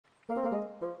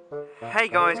Hey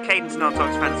guys, Cadence and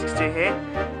TUGS Fan62 here.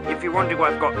 If you're wondering why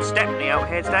I've got Stepney out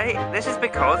here today, this is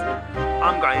because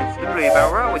I'm going to the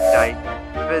Bluebell Railway today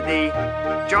for the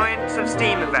Giants of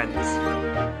Steam events.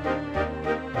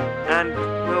 And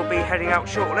we'll be heading out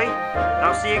shortly, and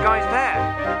I'll see you guys there.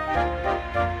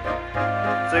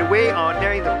 So we are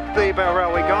nearing the Bluebell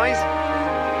Railway, guys.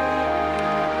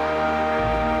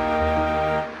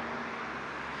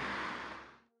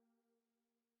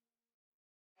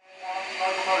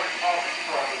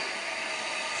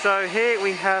 So here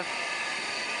we have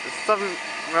the Southern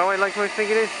Railway locomotive, I think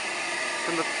it is,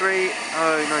 number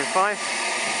 3095.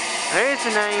 Here's the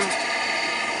name,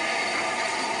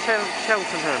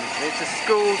 Cheltenham. It's a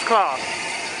school's class.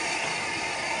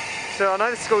 So I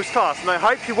know the school's class, and I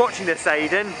hope you're watching this,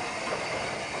 Aidan.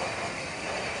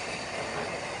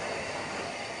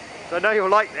 So I know you'll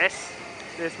like this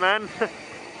man.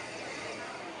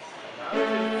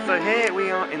 So here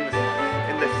we are in this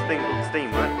thing called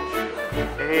Steamworks.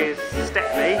 Here's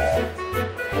Stepney.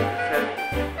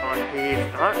 He's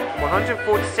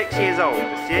 146 years old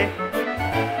this year.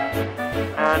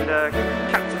 And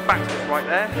Captain Baxter's right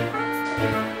there.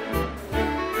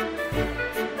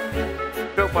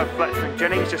 Built by Fletcher and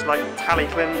Jennings, just like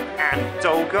Tallyclin and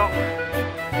Didcot.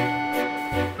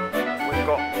 We've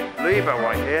got Bluebell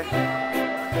right here.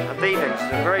 And these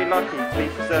engines are very lucky to be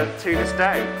preserved to this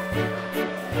day.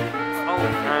 Oh,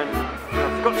 and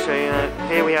I forgot to show you,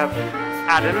 here we have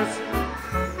Adams.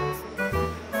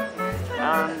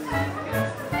 Yeah.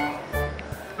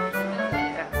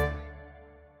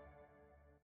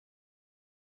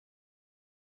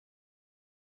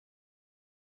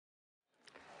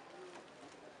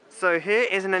 So here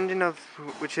is an engine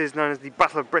which is known as the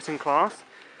Battle of Britain class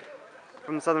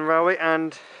from the Southern Railway,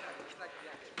 and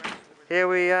here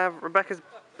we have Rebecca's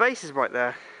bases right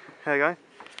there. There you go.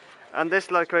 And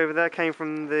this locomotive over there came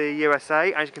from the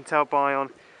USA, as you can tell by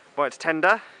its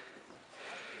tender.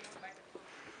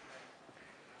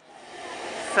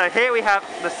 So here we have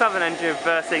the Southern engine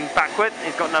reversing backwards.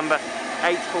 It's got number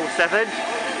 847.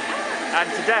 And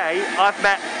today I've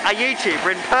met a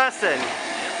YouTuber in person,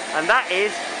 and that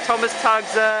is Thomas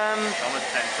TUGS. Thomas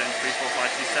 10 Century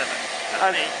 4527.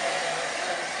 That's me.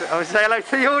 I would say hello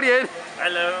to the audience.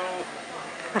 Hello.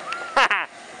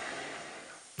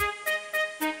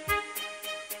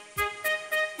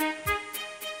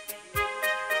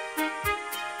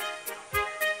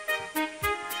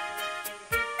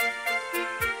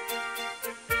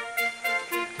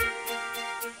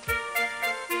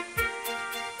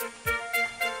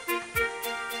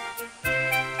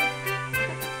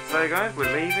 So guys,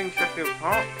 we're leaving Sheffield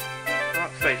Park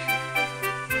Station.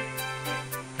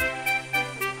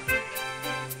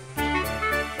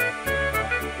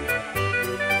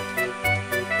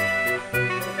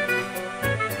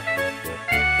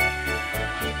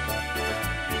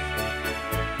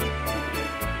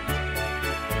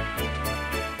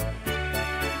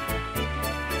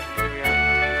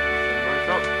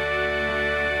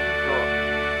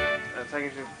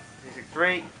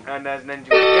 And there's an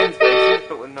engine with end spaces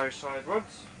but with no side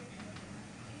rods.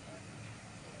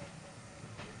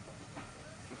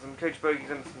 And some coach bogies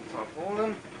and some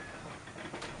tarpaulin.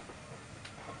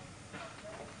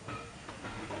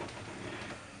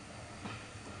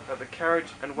 The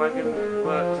carriage and wagon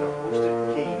works at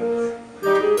Worsted Keynes.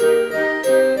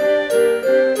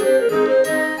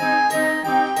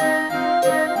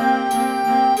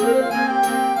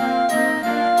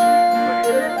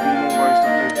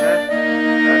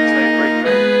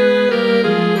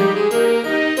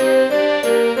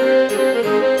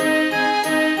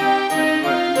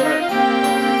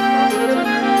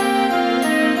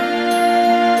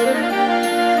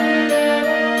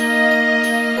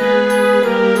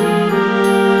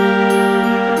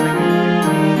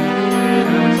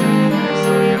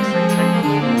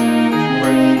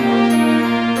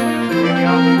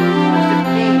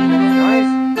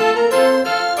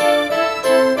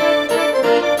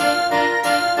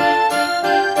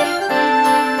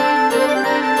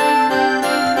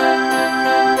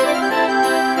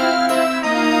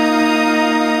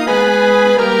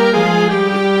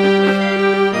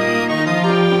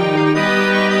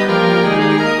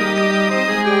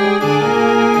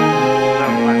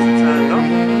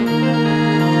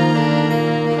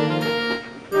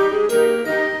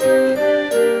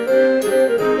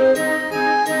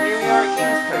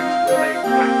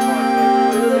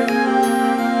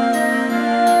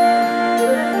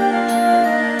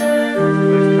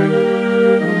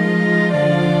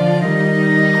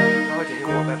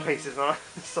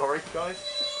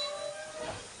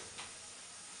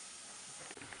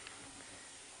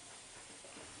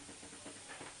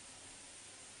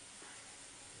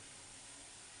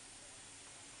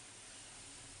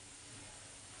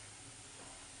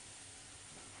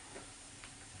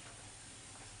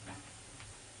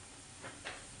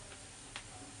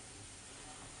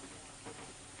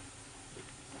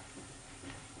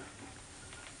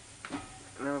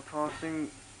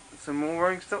 Passing some more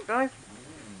rolling stock, guys.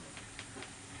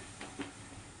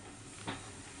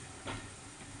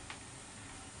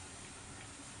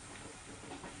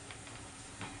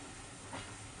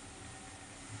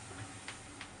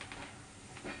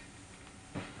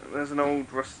 There's an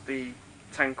old rusty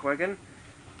tank wagon.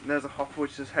 There's a hopper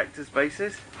which is Hector's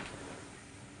bases.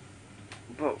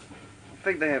 But I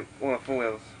think they have, well, four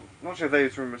wheels. Not sure if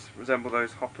those resemble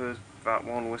those hoppers that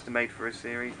one was made for a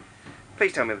series.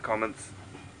 Please tell me in the comments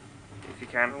if you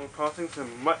can. And we're passing some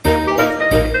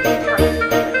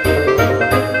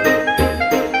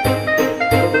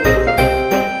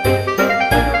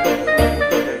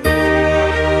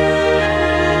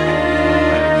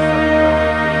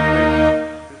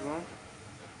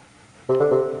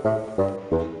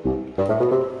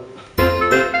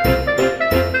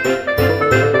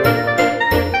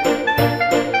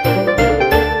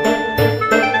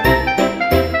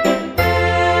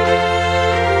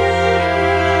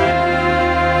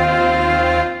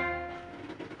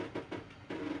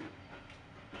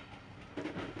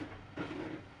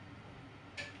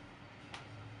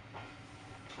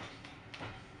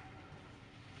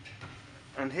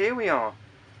And here we are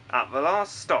at the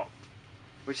last stop,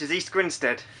 which is East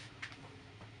Grinstead.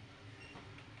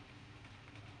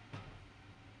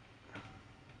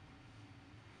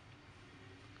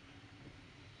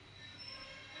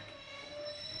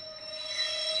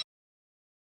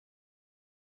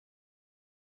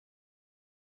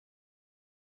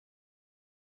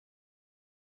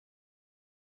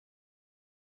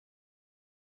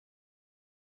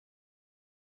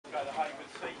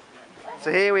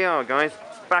 So here we are, guys,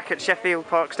 back at Sheffield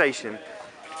Park Station,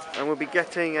 and we'll be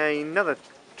getting another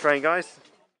train, guys.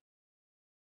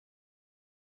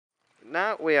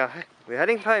 Now we're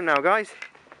heading home now, guys.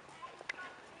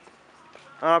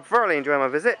 I've thoroughly enjoyed my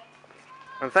visit,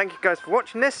 and thank you guys for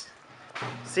watching this.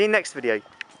 See you next video.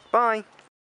 Bye.